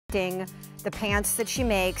the pants that she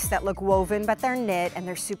makes that look woven, but they're knit and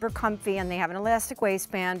they're super comfy and they have an elastic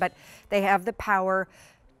waistband, but they have the power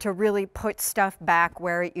to really put stuff back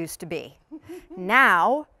where it used to be.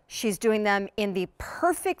 Now, she's doing them in the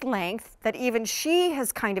perfect length that even she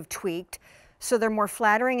has kind of tweaked, so they're more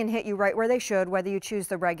flattering and hit you right where they should, whether you choose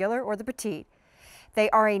the regular or the petite. They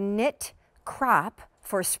are a knit crop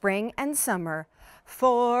for spring and summer.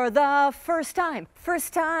 For the first time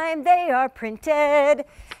they are printed.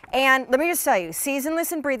 And let me just tell you,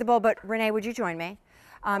 seasonless and breathable, but Renee, would you join me?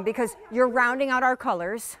 Because you're rounding out our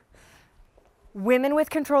colors. Women with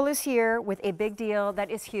Control is here with a big deal that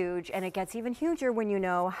is huge, and it gets even huger when you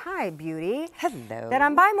know, hi beauty. Hello. That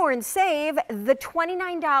on Buy More and Save, the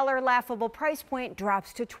 $29 laughable price point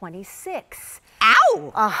drops to $26.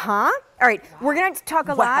 Ow! Uh-huh. All right, we're gonna talk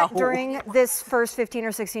a lot during this first 15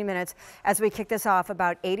 or 16 minutes as we kick this off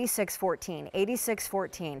about 8614,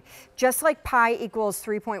 8614. Just like pi equals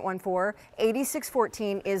 3.14,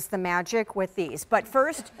 8614 is the magic with these. But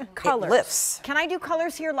first, colors. It lifts. Can I do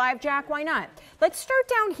colors here live, Jack? Why not? Let's start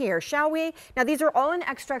down here, shall we? Now, these are all in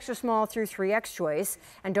extra, extra small through 3X choice.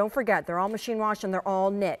 And don't forget, they're all machine washed and they're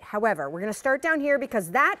all knit. However, we're gonna start down here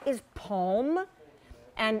because that is palm.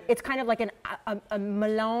 And it's kind of like a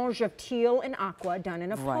melange of teal and aqua done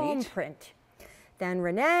in a palm print. Then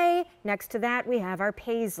Renee, next to that we have our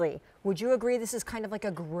paisley. Would you agree this is kind of like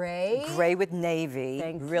a gray? Gray with navy.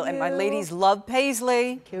 Thank you. And you. my ladies love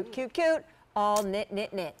paisley. Cute, cute, cute. All knit,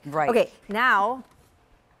 knit, knit. Right. Okay, now,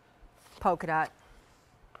 polka dot.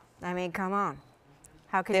 I mean, come on.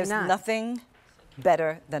 How can you not? There's nothing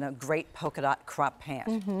better than a great polka dot crop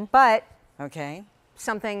pant. But Okay.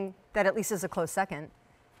 something that at least is a close second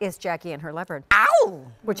is Jackie and her leopard. Ow!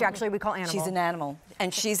 Which actually we call animal. She's an animal.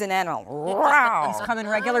 And she's an animal. Wow. These come in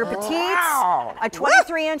regular petites, a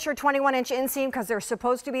 23 inch or 21 inch inseam because they're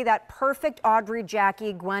supposed to be that perfect Audrey,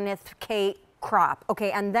 Jackie, Gwyneth, Kate crop. Okay,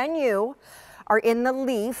 and then you are in the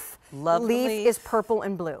leaf. Love the leaf. Is purple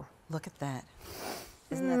and blue. Look at that.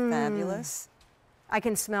 Isn't that fabulous? I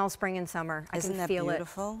can smell spring and summer. Isn't I can that feel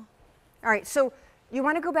beautiful? It. All right, so you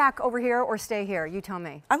want to go back over here or stay here? You tell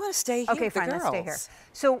me. I want to stay here. Okay, with the fine, let's stay here. girls.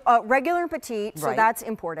 So regular and petite, so Right. that's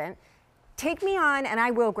important. Take me on, and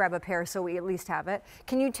I will grab a pair so we at least have it.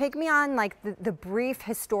 Can you take me on like the brief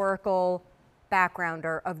historical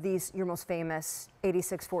backgrounder of these, your most famous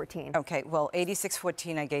 8614? Okay, well,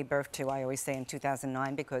 8614 I gave birth to, I always say, in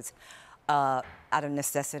 2009 because out of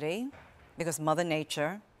necessity, because Mother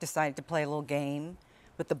Nature decided to play a little game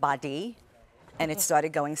with the body, and it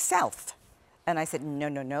started going south. And I said, no,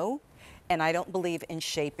 no, no. And I don't believe in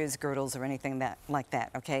shapers, girdles, or anything like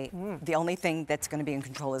that, okay? The only thing that's going to be in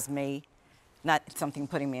control is me, not something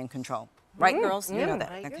putting me in control. Right, girls? You know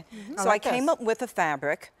that. Okay. So I came up with a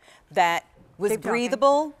fabric that was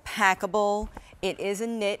breathable, packable. It is a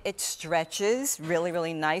knit. It stretches really,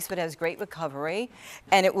 really nice, but has great recovery.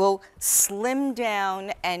 And it will slim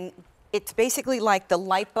down, and it's basically like the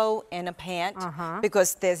lipo in a pant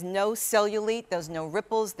because there's no cellulite, there's no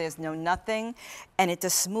ripples, there's no nothing, and it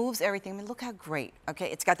just smooths everything. I mean, look how great,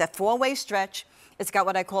 okay? It's got that four-way stretch. It's got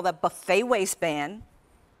what I call that buffet waistband.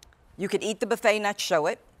 You could eat the buffet, not show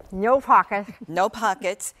it. No pocket. No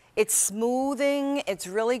pockets. It's smoothing, it's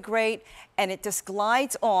really great, and it just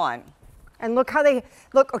glides on. And look how they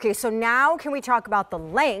look. Okay, so now can we talk about the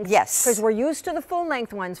length? Yes. Because we're used to the full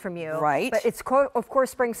length ones from you. Right. But it's, of course,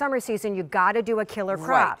 spring, summer season. You got to do a killer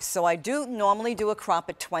crop. Right. So I do normally do a crop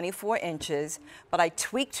at 24 inches, but I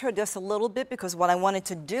tweaked her just a little bit because what I wanted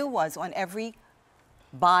to do was on every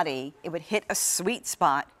body, it would hit a sweet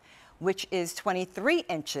spot, which is 23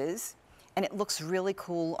 inches. And it looks really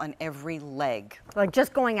cool on every leg. Like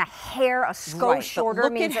just going a hair, a scope shorter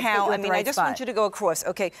look means at how, I mean, I just want you to go across.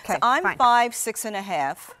 Okay, so I'm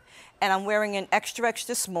 5'6½", and I'm wearing an extra,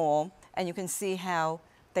 extra small, and you can see how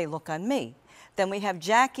they look on me. Then we have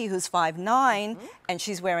Jackie, who's 5'9", and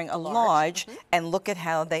she's wearing a large, and look at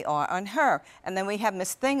how they are on her. And then we have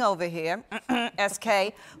Miss Thing over here,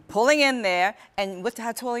 SK, pulling in there, and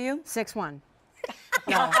how tall are you? 6'1".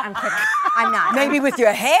 No, I'm kidding. I'm not. Maybe with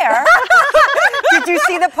your hair. Did you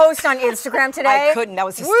see the post on Instagram today? I couldn't. That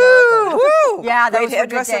was hysterical. Woo! Yeah, those Great were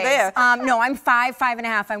good days. there. No, I'm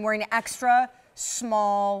 5'5½". I'm wearing extra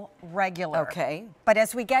small regular. Okay. But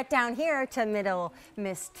as we get down here to middle,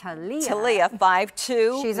 Miss Talia. Talia,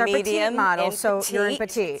 5'2", she's our medium, petite model, in so petite. you're in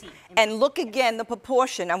petite. And look again, the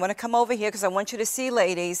proportion. I want to come over here because I want you to see,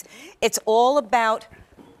 ladies. It's all about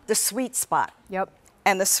the sweet spot. Yep.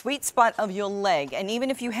 And the sweet spot of your leg. And even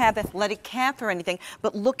if you have athletic calf or anything,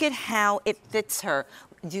 but look at how it fits her.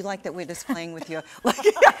 Do you like that we're just playing with your?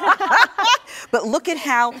 But look at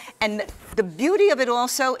how, and the beauty of it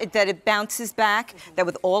also is that it bounces back. That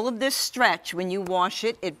with all of this stretch, when you wash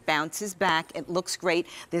it, it bounces back. It looks great.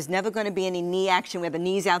 There's never going to be any knee action where the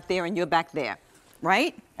knee's out there and you're back there,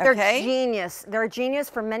 right? They're genius. They're a genius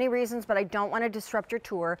for many reasons, but I don't want to disrupt your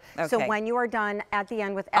tour. Okay. So when you are done at the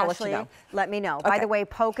end with I'll Ashley, let you know. let me know. Okay. By the way,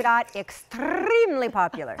 polka dot, extremely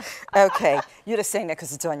popular. Okay, you're just saying that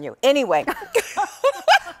because it's on you. Anyway.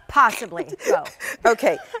 Possibly. Go.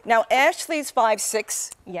 Okay, now Ashley's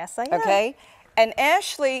 5'6". Yes, I am. Okay, and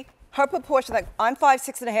Ashley, her proportion, like I'm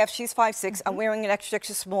 5'6½", she's 5'6". I'm wearing an extra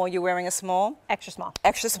small. You're wearing a small? Extra small.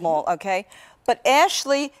 Extra small, okay. But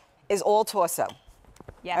Ashley is all torso.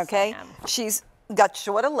 Yes, Okay, I am. she's got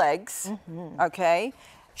shorter legs. Okay,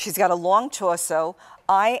 she's got a long torso.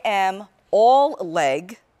 I am all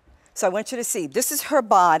leg. So I want you to see. This is her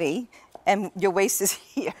body. And your waist is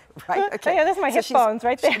here, right? Okay. Yeah, that's my hip bones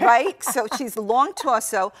right there. Right? So she's long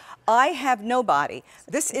torso. I have no body.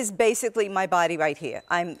 This is basically my body right here.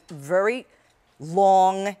 I'm very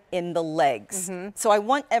long in the legs. So I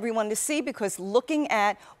want everyone to see, because looking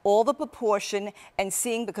at all the proportion and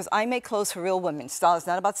seeing, because I make clothes for real women. Style is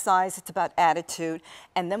not about size, it's about attitude.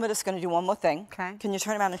 And then we're just going to do one more thing. Okay. Can you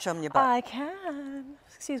turn around and show them your butt? I can.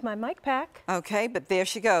 Excuse my mic pack. Okay, but there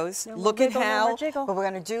she goes. No more Look at wiggle, no how, more jiggle. but we're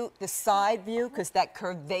gonna do the side view, because that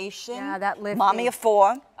curvation. Yeah, that lifting. Mommy of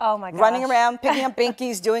 4. Oh my Running gosh. around, picking up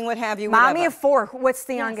binkies, doing what have you, Mommy whatever. of 4. What's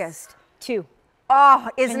the youngest? 2. Oh,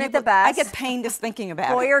 isn't Can you it the be- best? I get pain just thinking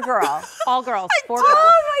about Boy it. or girl? All girls. 4 girls.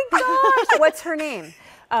 Oh my gosh. What's her name?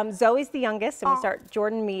 Zoe's the youngest, and we start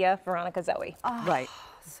Jordan, Mia, Veronica, Zoe. Right.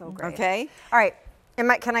 So great. Okay. All right.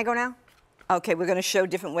 Can I go now? Okay, we're gonna show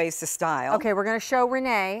different ways to style. Okay, we're going to show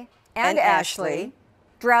Renee and And Ashley Ashley.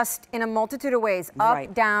 dressed in a multitude of ways. Up,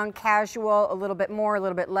 Right. down, casual, a little bit more, a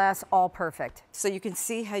little bit less, all perfect. So you can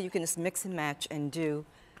see how you can just mix and match and do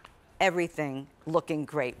everything looking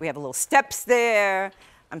great. We have a little steps there.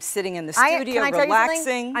 I'm sitting in the studio can I tell you something?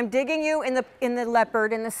 relaxing. I'm digging you in the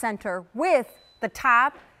leopard in the center with the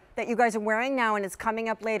top that you guys are wearing now, and it's coming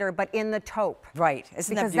up later, but in the taupe. Right,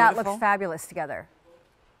 isn't Because that that beautiful? looks fabulous together.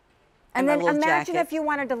 And And my then little imagine jacket. if you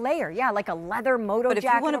wanted to layer. Yeah, like a leather moto But if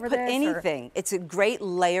jacket you want to over put this, or- anything, it's a great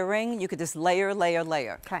layering. You could just layer, layer,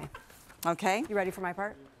 layer. Okay. Okay? You ready for my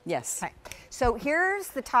part? Yes. Okay. So here's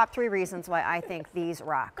the top 3 reasons why I think these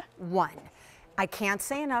rock. 1, I can't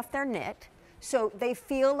say enough, they're knit. So they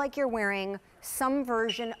feel like you're wearing some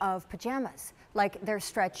version of pajamas. Like they're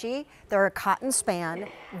stretchy, they're a cotton span.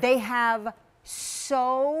 They have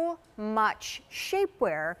so much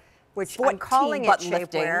shapewear, which I'm 14 calling it butt shapewear.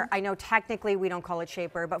 lifting. I know technically we don't call it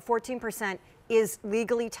shapewear, but 14% is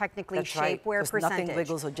legally, technically That's right, shapewear 'cause percentage. nothing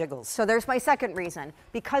wiggles or jiggles. So there's my second reason.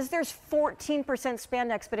 Because there's 14%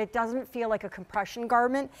 spandex, but it doesn't feel like a compression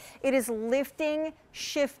garment. It is lifting,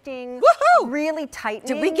 shifting, Woohoo! really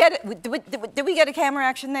tightening. Did we get it? Did we get a camera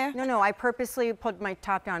action there? No, I purposely put my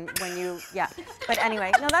top down when you, yeah. But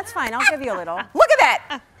anyway, no, that's fine. I'll give you a little. Look at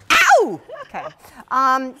that! Ow! Okay.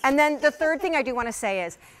 And then the third thing I do want to say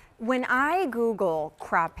is, when I Google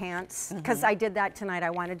crop pants, because I did that tonight,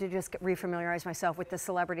 I wanted to just refamiliarize myself with the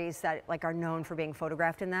celebrities that like are known for being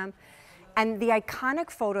photographed in them. And the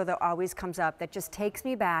iconic photo that always comes up that just takes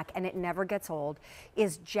me back and it never gets old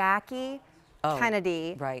is Jackie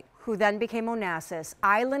Kennedy, right. who then became Onassis,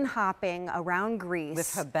 island hopping around Greece.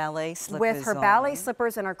 With her ballet slippers With her ballet on.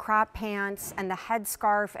 slippers and her crop pants and the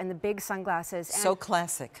headscarf and the big sunglasses. So And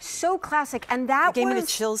classic. so classic, and that It gave me the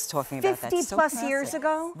was chills talking about that. 50 So plus classic. years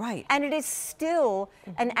ago, Right. And it is still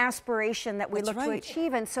an aspiration that we That's look to right.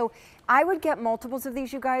 achieve. And so I would get multiples of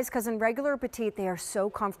these, you guys, because in regular petite they are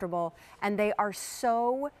so comfortable and they are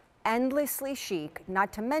so endlessly chic.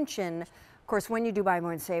 Not to mention, of course, when you do buy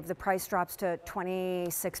more and save, the price drops to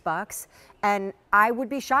 $26. And I would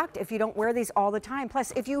be shocked if you don't wear these all the time.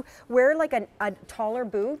 Plus, if you wear like a taller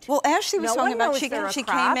boot. Well, Ashley was no talking one about knows they're a she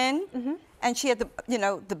crop. came in and she had the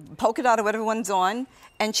the polka dot or whatever one's on,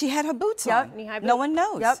 and she had her boots Yep. on. Knee-high No boot. one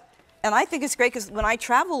knows. Yep. And I think it's great because when I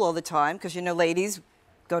travel all the time, because ladies,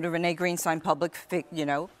 go to Renee Greenstein public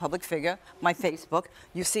figure, my Facebook.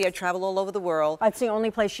 You see I travel all over the world. That's the only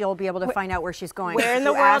place she'll be able to find out where she's going. Where If in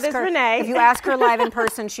the you world ask is her- Renee? If you ask her live in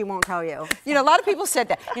person, she won't tell you. A lot of people said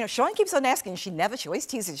that. Sean keeps on asking. She always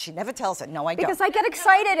teases. She never tells it. No, I don't. Because I get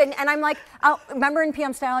excited and I'm like, remember in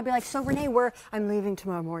PM Style, I'd be like, so Renee, I'm leaving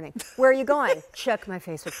tomorrow morning. Where are you going? Check my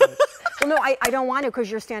Facebook page. Well, no, I don't want to because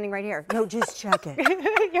you're standing right here. No, just check it.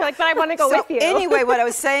 You're like, but I want to go So with you. anyway, what I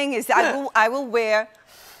was saying is I will wear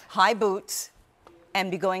high boots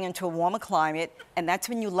and be going into a warmer climate, and that's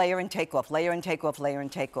when you layer and take off, layer and take off, layer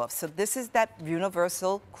and take off. So this is that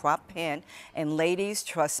universal crop pant, and ladies,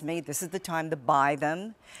 trust me, this is the time to buy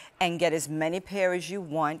them and get as many pair as you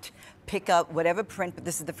want. Pick up whatever print, but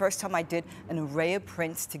this is the first time I did an array of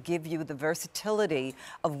prints to give you the versatility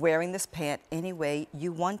of wearing this pant any way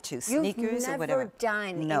you want to, sneakers or whatever. You've never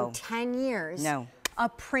done in 10 years a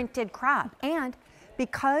printed crop. And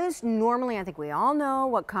because normally, I think we all know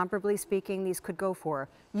what, comparably speaking, these could go for,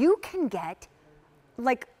 you can get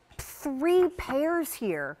like 3 pairs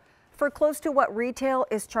here for close to what retail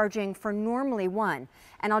is charging for normally 1.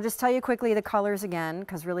 And I'll just tell you quickly the colors again,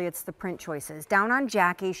 because really it's the print choices. Down on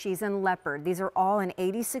Jackie, she's in leopard. These are all in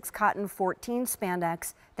 86 cotton, 14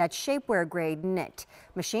 spandex. That's shapewear grade knit.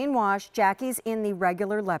 Machine wash. Jackie's in the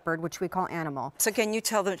regular leopard, which we call animal. So can you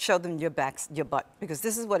show them your butt, because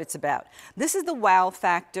this is what it's about. This is the wow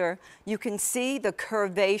factor. You can see the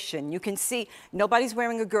curvation. You can see nobody's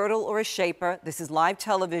wearing a girdle or a shaper. This is live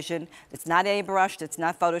television. It's not airbrushed. It's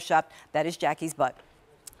not photoshopped. That is Jackie's butt.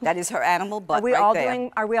 That is her animal butt right there.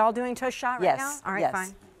 Are we all doing tush shot right now? All right, yes.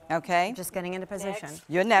 fine. Okay. Just getting into position.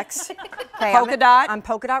 You're next. Okay, polka dot. I'm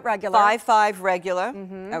polka dot regular. 5'5" regular.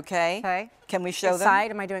 Okay. Okay. Can we show them? Side?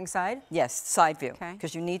 Am I doing side? Yes, side view. Okay.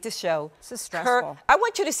 Because you need to show. This is stressful. I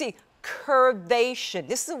want you to see curvation.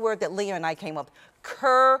 This is a word that Leah and I came up with.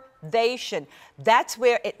 Curvation. That's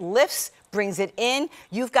where it lifts, brings it in.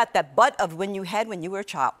 You've got that butt of when you were a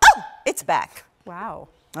child. Oh, it's back. Wow.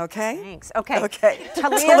 Okay. Thanks. Okay. Okay.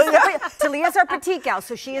 Talia's our petite gal,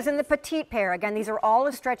 so she is in the petite pair. Again, these are all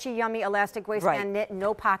a stretchy, yummy, elastic waistband knit,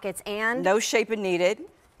 no pockets, and no shaper needed.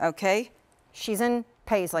 Okay. She's in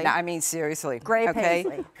paisley. No, I mean seriously. Gray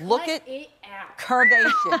paisley. Look at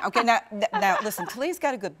curvation. Okay. Now listen. Talia's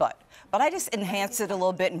got a good butt, but I just enhanced it a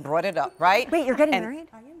little bit and brought it up, right? Wait, you're getting married?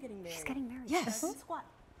 I am getting married. She's getting married. Yes.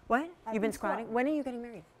 What? You've been squatting? When are you getting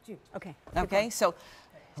married? June. Okay. Okay. So.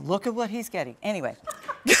 Look at what he's getting. Anyway.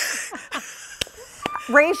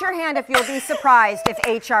 Raise your hand if you'll be surprised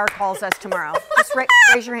if HR calls us tomorrow. Just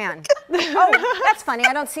raise your hand. Oh, that's funny.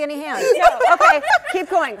 I don't see any hands. Okay, keep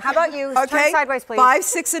going. How about you? Okay. Turn sideways, please.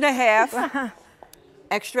 5', 6.5".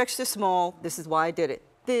 Extra, extra small. This is why I did it.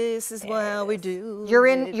 This is how we do. You're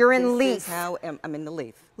in leaf. This is how I'm in the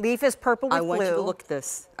leaf. Leaf is purple with blue. I want you to look at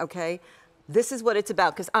this. Okay. This is what it's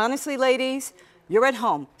about. Because honestly, ladies, you're at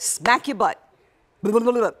home. Smack your butt.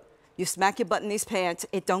 You smack your butt in these pants,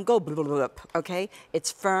 it don't go okay?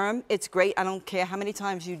 It's firm, it's great. I don't care how many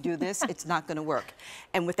times you do this, it's not gonna work.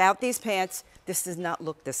 And without these pants, this does not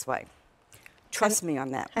look this way. Trust me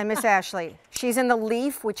on that. And Miss Ashley, she's in the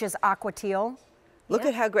leaf, which is aqua teal. Look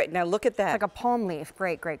at how great, now look at that. It's like a palm leaf,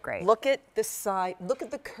 great, great, great. Look at the side, look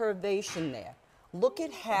at the curvation there. Look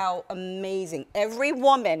at how amazing. Every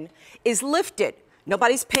woman is lifted.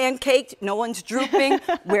 Nobody's pancaked, no one's drooping.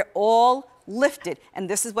 We're all lifted, and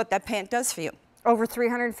this is what that pant does for you. Over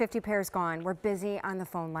 350 pairs gone. We're busy on the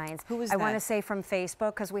phone lines. Who is that? I want to say from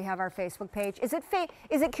Facebook, because we have our Facebook page. Is it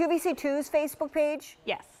QVC2's Facebook page?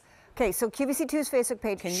 Yes. Okay, so QVC2's Facebook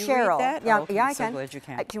page. Can you Cheryl. read that? Yeah, okay, yeah, I so can. glad you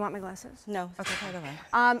can. Do you want my glasses? No. Okay, by the way.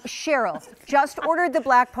 Cheryl just ordered the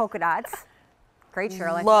black polka dots. Great,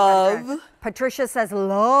 Cheryl. Love. Patricia says,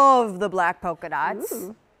 love the black polka dots.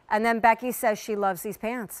 Ooh. And then Becky says she loves these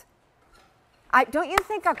pants. Don't you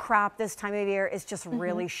think a crop this time of year is just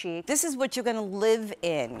really chic? This is what you're going to live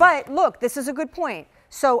in. But look, this is a good point.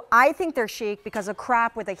 So I think they're chic because a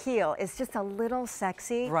crop with a heel is just a little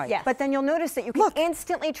sexy. Right. Yes. But then you'll notice that you can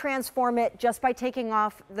instantly transform it just by taking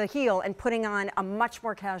off the heel and putting on a much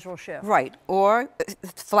more casual shoe. Right, or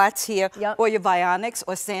flats here, Yep. or your Vionics,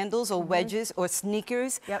 or sandals, or wedges, or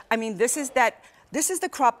sneakers. Yep. I mean, this is the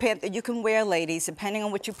crop pant that you can wear, ladies, depending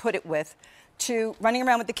on what you put it with, to running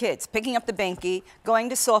around with the kids, picking up the banky, going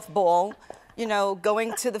to softball, you know,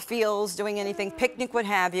 going to the fields, doing anything, picnic, what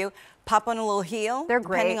have you. Pop on a little heel. They're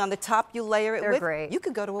great. Depending on the top you layer it They're with. great. You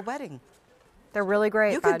could go to a wedding. They're really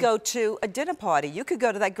great. You could go to a dinner party. You could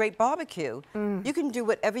go to that great barbecue. You can do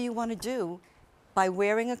whatever you want to do by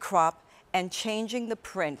wearing a crop and changing the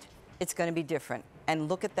print. It's going to be different. And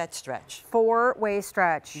look at that stretch. 4-way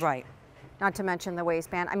stretch. Right. Not to mention the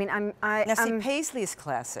waistband. I mean, Now see, paisley is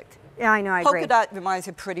classic. Yeah, I know, I agree. Polka dot reminds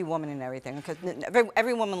you of Pretty Woman and everything, because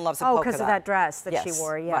every woman loves a polka dot. Oh, because of that dress that she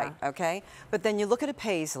wore, yeah. Right, okay. But then you look at a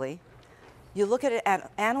paisley, you look at it,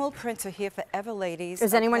 animal prints are here forever, ladies.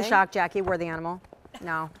 Is anyone okay? shocked Jackie wore the animal?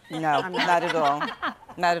 No. No, not at all.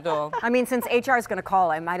 Not at all. I mean, since HR is going to call,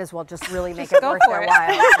 I might as well just really make it worth their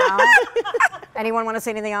while. You know? Anyone want to say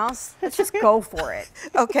anything else? Let's just go for it.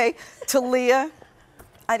 Okay, Talia,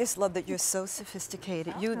 I just love that you're so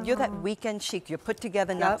sophisticated. You're that weekend chic. You're put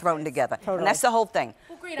together, not thrown together. Totally. And that's the whole thing.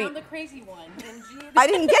 Well, great, I'm the crazy one. And I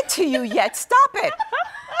didn't get to you yet. Stop it.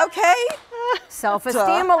 Okay?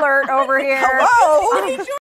 Self-esteem alert over here. Hello?